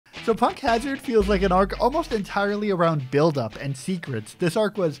So Punk Hazard feels like an arc almost entirely around build-up and secrets. This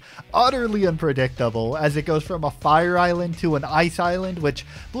arc was utterly unpredictable, as it goes from a fire island to an ice island, which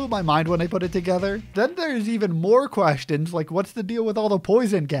blew my mind when I put it together. Then there's even more questions, like what's the deal with all the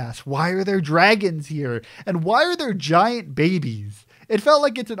poison gas? Why are there dragons here? And why are there giant babies? It felt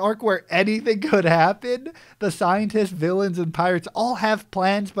like it's an arc where anything could happen. The scientists, villains, and pirates all have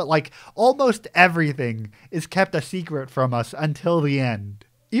plans, but like almost everything is kept a secret from us until the end.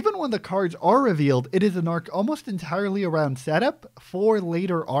 Even when the cards are revealed, it is an arc almost entirely around setup for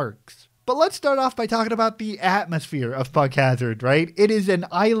later arcs. But let's start off by talking about the atmosphere of Punk Hazard, right? It is an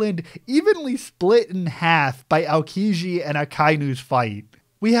island evenly split in half by Aokiji and Akainu's fight.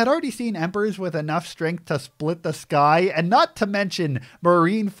 We had already seen emperors with enough strength to split the sky, and not to mention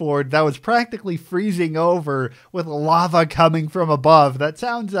Marineford that was practically freezing over with lava coming from above. That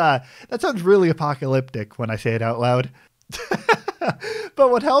sounds really apocalyptic when I say it out loud.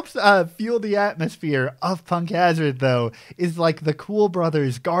 But what helps fuel the atmosphere of Punk Hazard, though, is like the Cool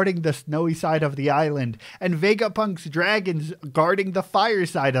Brothers guarding the snowy side of the island, and Vegapunk's dragons guarding the fire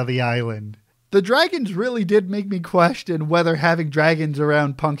side of the island. The dragons really did make me question whether having dragons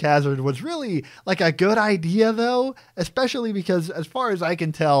around Punk Hazard was really like a good idea, though, especially because, as far as I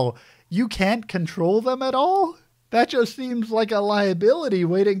can tell, you can't control them at all. That just seems like a liability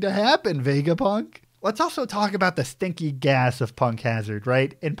waiting to happen, Vegapunk. Let's also talk about the stinky gas of Punk Hazard,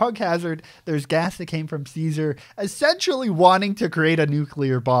 right? In Punk Hazard, there's gas that came from Caesar essentially wanting to create a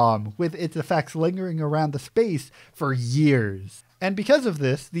nuclear bomb, with its effects lingering around the space for years. And because of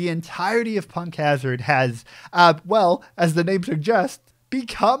this, the entirety of Punk Hazard has, well, as the name suggests,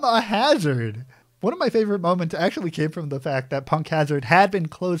 become a hazard. One of my favorite moments actually came from the fact that Punk Hazard had been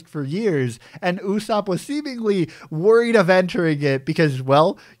closed for years, and Usopp was seemingly worried of entering it because,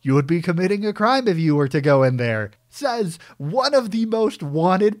 well, you would be committing a crime if you were to go in there. Says one of the most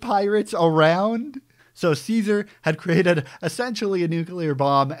wanted pirates around. So Caesar had created essentially a nuclear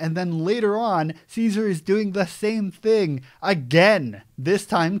bomb, and then later on, Caesar is doing the same thing again. This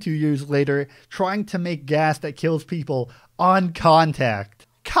time, 2 years later, trying to make gas that kills people on contact.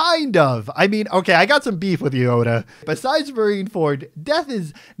 Kind of. I mean, okay, I got some beef with you, Oda. Besides Marineford, death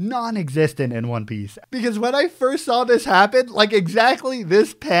is non-existent in One Piece. Because when I first saw this happen, like exactly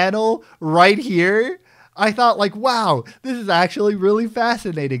this panel right here, I thought like, wow, this is actually really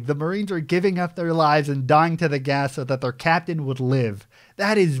fascinating. The Marines are giving up their lives and dying to the gas so that their captain would live.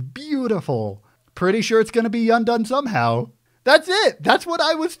 That is beautiful. Pretty sure it's going to be undone somehow. That's it. That's what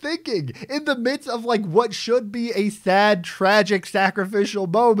I was thinking. In the midst of like what should be a sad, tragic, sacrificial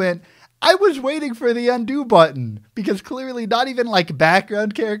moment, I was waiting for the undo button because clearly not even like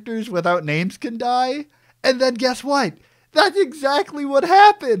background characters without names can die. And then guess what? That's exactly what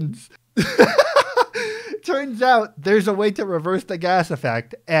happens. Turns out there's a way to reverse the gas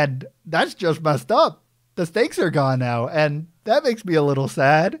effect, and that's just messed up. The stakes are gone now, and that makes me a little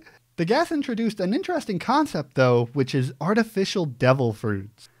sad. The gas introduced an interesting concept, though, which is artificial devil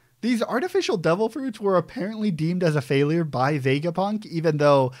fruits. These artificial devil fruits were apparently deemed as a failure by Vegapunk, even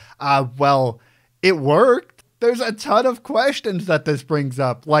though, well, it worked. There's a ton of questions that this brings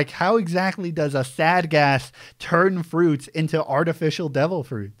up, like how exactly does a sad gas turn fruits into artificial devil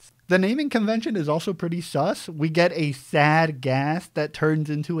fruits? The naming convention is also pretty sus. We get a sad gas that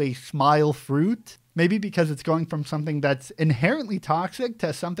turns into a smile fruit. Maybe because it's going from something that's inherently toxic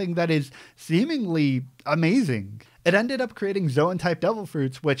to something that is seemingly amazing. It ended up creating Zoan-type devil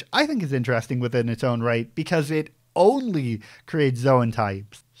fruits, which I think is interesting within its own right, because it only creates Zoan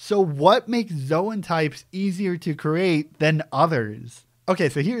types. So what makes Zoan types easier to create than others? Okay,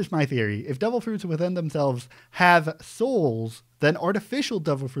 so here's my theory. If devil fruits within themselves have souls, then artificial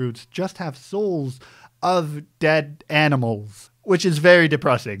devil fruits just have souls of dead animals, which is very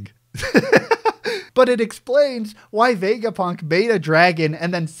depressing. But it explains why Vegapunk made a dragon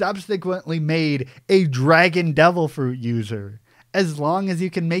and then subsequently made a dragon devil fruit user. As long as you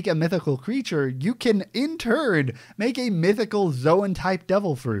can make a mythical creature, you can in turn make a mythical Zoan-type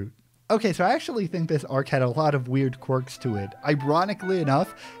devil fruit. Okay, so I actually think this arc had a lot of weird quirks to it. Ironically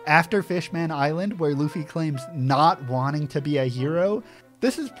enough, after Fishman Island, where Luffy claims not wanting to be a hero,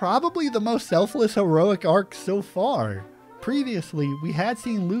 this is probably the most selfless heroic arc so far. Previously, we had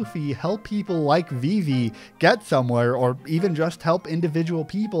seen Luffy help people like Vivi get somewhere, or even just help individual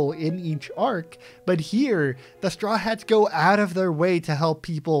people in each arc, but here, the Straw Hats go out of their way to help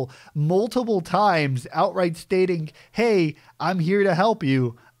people multiple times, outright stating, hey, I'm here to help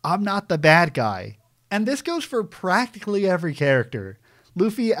you. I'm not the bad guy. And this goes for practically every character.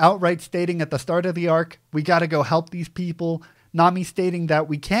 Luffy outright stating at the start of the arc, we gotta go help these people. Nami stating that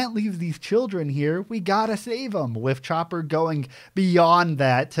we can't leave these children here, we gotta save them, with Chopper going beyond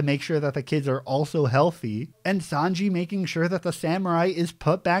that to make sure that the kids are also healthy, and Sanji making sure that the samurai is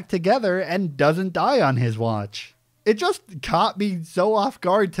put back together and doesn't die on his watch. It just caught me so off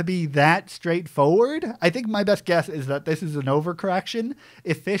guard to be that straightforward. I think my best guess is that this is an overcorrection.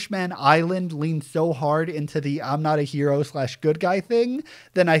 If Fishman Island leans so hard into the I'm not a hero / good guy thing,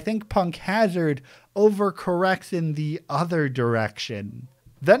 then I think Punk Hazard overcorrects in the other direction.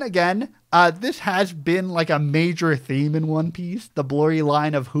 Then again, this has been like a major theme in One Piece, the blurry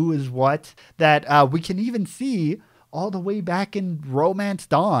line of who is what, that we can even see all the way back in Romance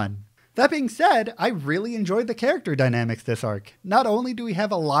Dawn. That being said, I really enjoyed the character dynamics this arc. Not only do we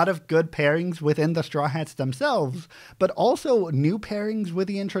have a lot of good pairings within the Straw Hats themselves, but also new pairings with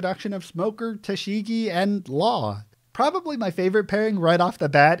the introduction of Smoker, Tashigi, and Law. Probably my favorite pairing right off the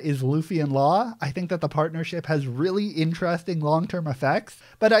bat is Luffy and Law. I think that the partnership has really interesting long-term effects,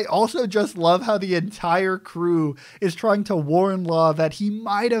 but I also just love how the entire crew is trying to warn Law that he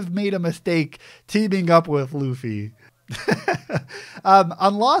might have made a mistake teaming up with Luffy.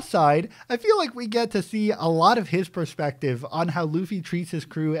 On Law's side, I feel like we get to see a lot of his perspective on how Luffy treats his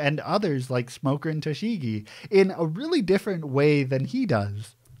crew and others like Smoker and Tashigi in a really different way than he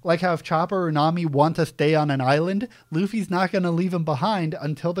does. Like how if Chopper or Nami want to stay on an island, Luffy's not going to leave them behind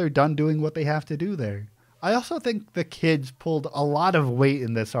until they're done doing what they have to do there. I also think the kids pulled a lot of weight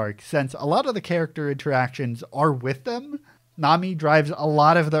in this arc, since a lot of the character interactions are with them. Nami drives a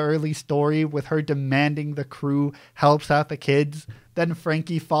lot of the early story with her demanding the crew helps out the kids. Then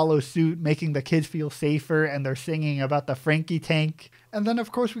Frankie follows suit, making the kids feel safer, and they're singing about the Frankie tank. And then,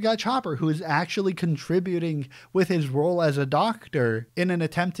 of course, we got Chopper, who is actually contributing with his role as a doctor in an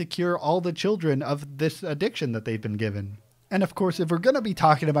attempt to cure all the children of this addiction that they've been given. And of course, if we're going to be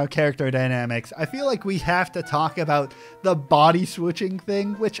talking about character dynamics, I feel like we have to talk about the body switching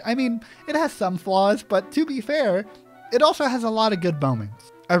thing, which, I mean, it has some flaws, but to be fair, it also has a lot of good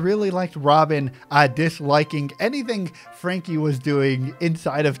moments. I really liked Robin disliking anything Frankie was doing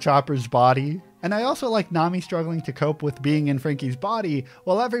inside of Chopper's body. And I also like Nami struggling to cope with being in Frankie's body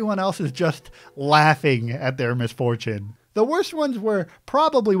while everyone else is just laughing at their misfortune. The worst ones were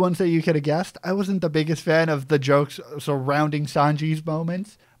probably ones that you could have guessed. I wasn't the biggest fan of the jokes surrounding Sanji's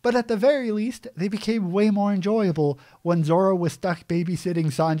moments, but at the very least, they became way more enjoyable when Zoro was stuck babysitting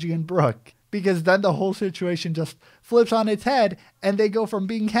Sanji and Brook. Because then the whole situation just flips on its head and they go from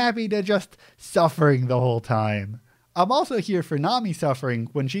being happy to just suffering the whole time. I'm also here for Nami suffering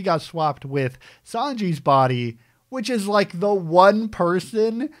when she got swapped with Sanji's body, which is like the one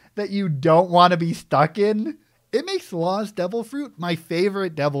person that you don't want to be stuck in. It makes Law's Devil Fruit my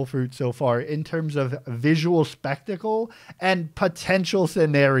favorite Devil Fruit so far in terms of visual spectacle and potential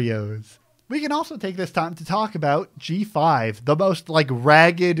scenarios. We can also take this time to talk about G5, the most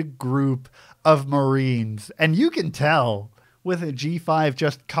ragged group of Marines. And you can tell with G5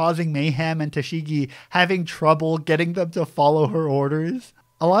 just causing mayhem and Tashigi having trouble getting them to follow her orders.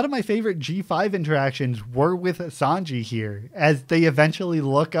 A lot of my favorite G5 interactions were with Sanji here, as they eventually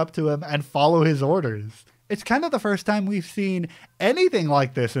look up to him and follow his orders. It's kind of the first time we've seen anything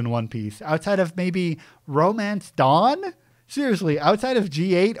like this in One Piece, outside of maybe Romance Dawn? Seriously, outside of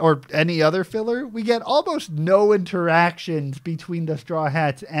G8 or any other filler, we get almost no interactions between the Straw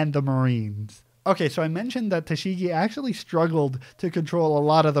Hats and the Marines. Okay, so I mentioned that Tashigi actually struggled to control a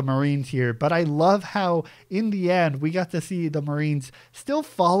lot of the Marines here, but I love how, in the end, we got to see the Marines still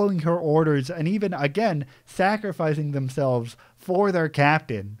following her orders and even, again, sacrificing themselves for their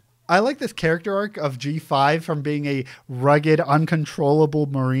captain. I like this character arc of G5 from being a rugged, uncontrollable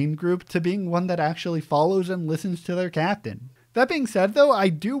Marine group to being one that actually follows and listens to their captain. That being said, though, I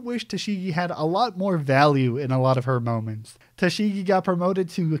do wish Tashigi had a lot more value in a lot of her moments. Tashigi got promoted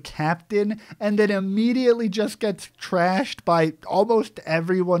to captain and then immediately just gets trashed by almost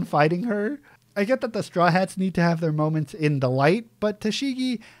everyone fighting her. I get that the Straw Hats need to have their moments in the light, but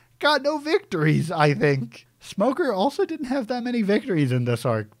Tashigi got no victories, I think. Smoker also didn't have that many victories in this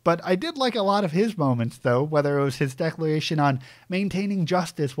arc, but I did like a lot of his moments though, whether it was his declaration on maintaining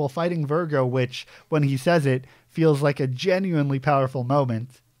justice while fighting Virgo, which, when he says it, feels like a genuinely powerful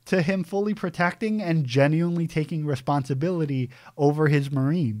moment, to him fully protecting and genuinely taking responsibility over his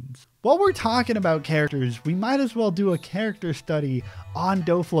Marines. While we're talking about characters, we might as well do a character study on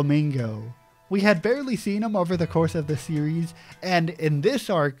Doflamingo. We had barely seen him over the course of the series, and in this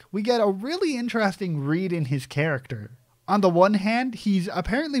arc, we get a really interesting read in his character. On the one hand, he's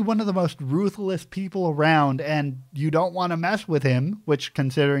apparently one of the most ruthless people around, and you don't want to mess with him, which,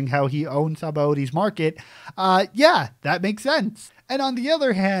 considering how he owns Sabaodi's market, yeah, that makes sense. And on the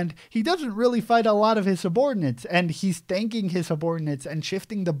other hand, he doesn't really fight a lot of his subordinates, and he's thanking his subordinates and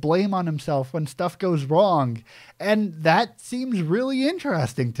shifting the blame on himself when stuff goes wrong, and that seems really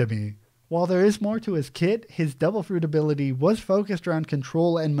interesting to me. While there is more to his kit, his Devil Fruit ability was focused around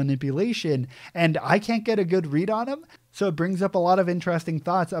control and manipulation, and I can't get a good read on him, so it brings up a lot of interesting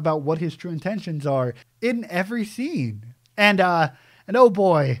thoughts about what his true intentions are in every scene. And oh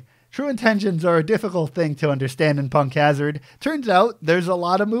boy, true intentions are a difficult thing to understand in Punk Hazard. Turns out there's a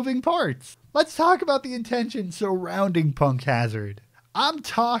lot of moving parts. Let's talk about the intentions surrounding Punk Hazard. I'm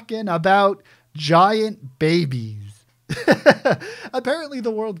talking about giant babies. Apparently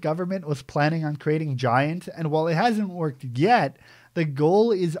the world government was planning on creating giants, and while it hasn't worked yet, the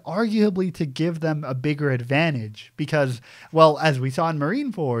goal is arguably to give them a bigger advantage because, well, as we saw in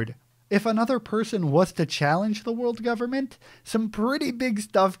Marineford, if another person was to challenge the world government, some pretty big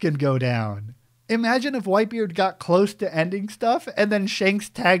stuff can go down. Imagine if Whitebeard got close to ending stuff and then Shanks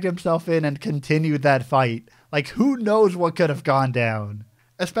tagged himself in and continued that fight. Like, who knows what could have gone down?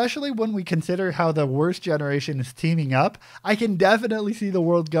 Especially when we consider how the worst generation is teaming up, I can definitely see the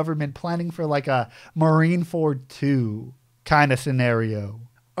world government planning for like a Marineford 2 kind of scenario.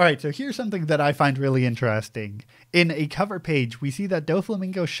 Alright, so here's something that I find really interesting. In a cover page, we see that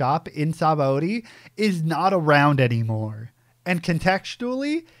Doflamingo's shop in Sabaody is not around anymore. And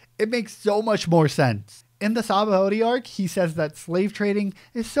contextually, it makes so much more sense. In the Sabaody arc, he says that slave trading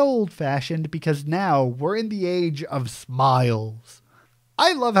is so old-fashioned because now we're in the age of smiles.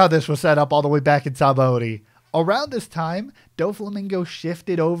 I love how this was set up all the way back in Sabaody. Around this time, Doflamingo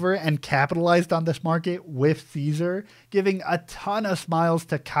shifted over and capitalized on this market with Caesar, giving a ton of smiles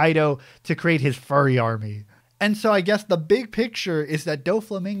to Kaido to create his furry army. And so I guess the big picture is that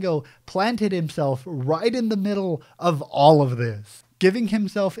Doflamingo planted himself right in the middle of all of this, giving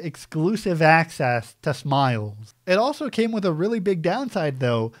himself exclusive access to smiles. It also came with a really big downside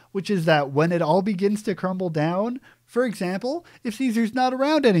though, which is that when it all begins to crumble down, for example, if Caesar's not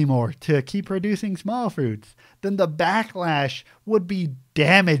around anymore to keep producing smile fruits, then the backlash would be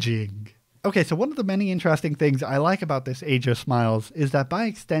damaging. Okay, so one of the many interesting things I like about this Age of Smiles is that by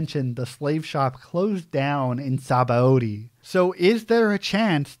extension, the slave shop closed down in Sabaody. So is there a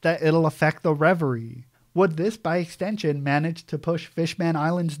chance that it'll affect the Reverie? Would this, by extension, manage to push Fishman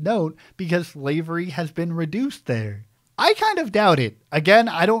Island's note because slavery has been reduced there? I kind of doubt it. Again,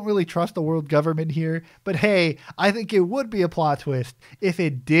 I don't really trust the world government here, but hey, I think it would be a plot twist if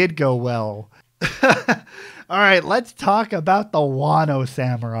it did go well. Alright, let's talk about the Wano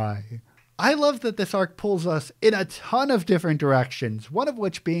Samurai. I love that this arc pulls us in a ton of different directions, one of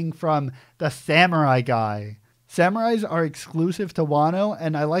which being from the Samurai guy. Samurais are exclusive to Wano,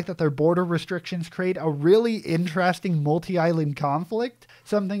 and I like that their border restrictions create a really interesting multi-island conflict,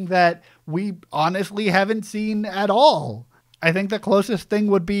 something that we honestly haven't seen at all. I think the closest thing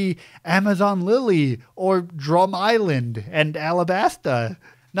would be Amazon Lily or Drum Island and Alabasta.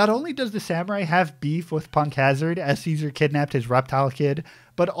 Not only does the samurai have beef with Punk Hazard as Caesar kidnapped his reptile kid,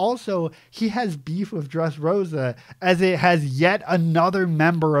 but also he has beef with Dressrosa as it has yet another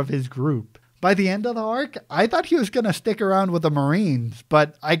member of his group. By the end of the arc, I thought he was going to stick around with the Marines,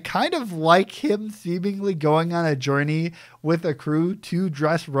 but I kind of like him seemingly going on a journey with a crew to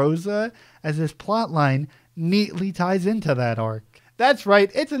Dressrosa, as his plotline neatly ties into that arc. That's right,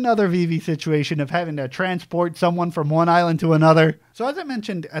 it's another Vivi situation of having to transport someone from one island to another. So as I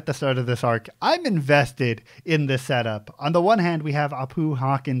mentioned at the start of this arc, I'm invested in this setup. On the one hand, we have Apu,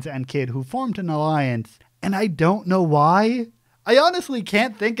 Hawkins, and Kid who formed an alliance, and I don't know why. I honestly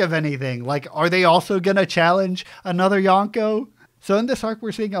can't think of anything. Like, are they also gonna challenge another Yonko? So in this arc,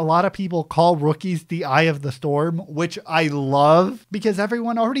 we're seeing a lot of people call rookies the Eye of the Storm, which I love because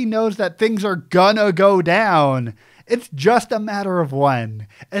everyone already knows that things are gonna go down. It's just a matter of when,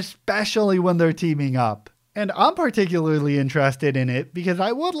 especially when they're teaming up. And I'm particularly interested in it because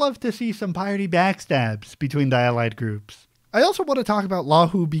I would love to see some piratey backstabs between the allied groups. I also want to talk about Law,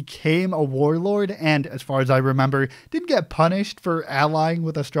 who became a warlord and, as far as I remember, didn't get punished for allying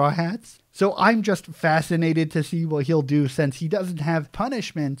with the Straw Hats. So I'm just fascinated to see what he'll do since he doesn't have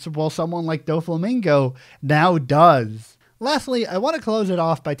punishments while someone like Doflamingo now does. Lastly, I want to close it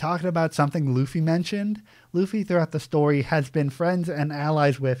off by talking about something Luffy mentioned. Luffy throughout the story has been friends and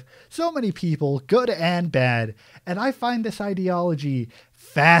allies with so many people, good and bad, and I find this ideology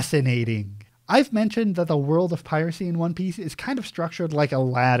fascinating. I've mentioned that the world of piracy in One Piece is kind of structured like a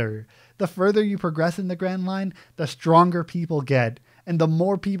ladder. The further you progress in the Grand Line, the stronger people get, and the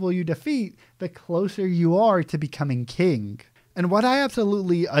more people you defeat, the closer you are to becoming king. And what I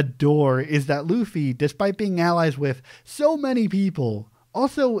absolutely adore is that Luffy, despite being allies with so many people,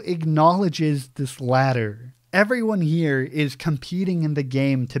 also acknowledges this ladder. Everyone here is competing in the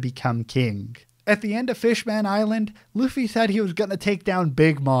game to become king. At the end of Fishman Island, Luffy said he was going to take down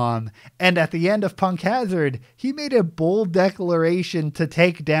Big Mom, and at the end of Punk Hazard, he made a bold declaration to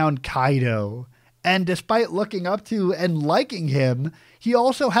take down Kaido. And despite looking up to and liking him, he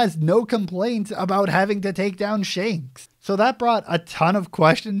also has no complaints about having to take down Shanks. So that brought a ton of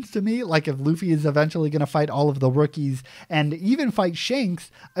questions to me, like if Luffy is eventually going to fight all of the rookies and even fight Shanks,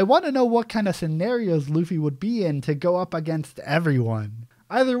 I want to know what kind of scenarios Luffy would be in to go up against everyone.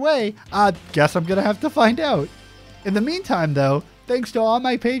 Either way, I guess I'm going to have to find out. In the meantime, though, thanks to all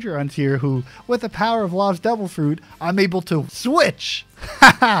my Patreons here who, with the power of Law's Devil Fruit, I'm able to switch.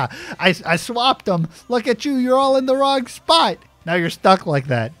 Haha, I swapped them. Look at you, you're all in the wrong spot. Now you're stuck like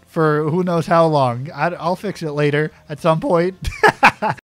that for who knows how long. I'll fix it later at some point.